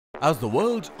As the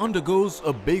world undergoes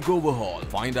a big overhaul,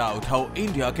 find out how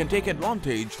India can take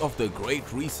advantage of the Great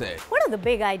Reset. What are the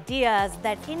big ideas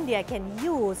that India can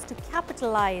use to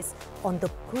capitalize on the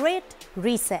Great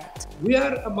Reset? We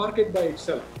are a market by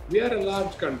itself. We are a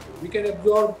large country. We can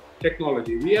absorb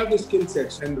technology. We have the skill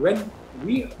sets. And when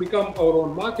we become our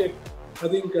own market, I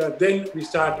think then we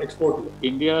start exporting.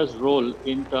 India's role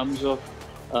in terms of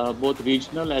both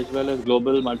regional as well as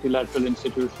global multilateral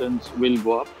institutions will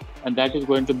go up. And that is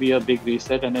going to be a big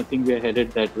reset, and I think we are headed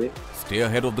that way. Stay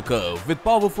ahead of the curve with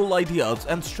powerful ideas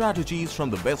and strategies from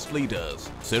the best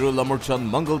leaders. Cyril Amarchand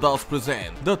Mangaldas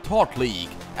present The Thought League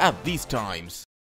at these times.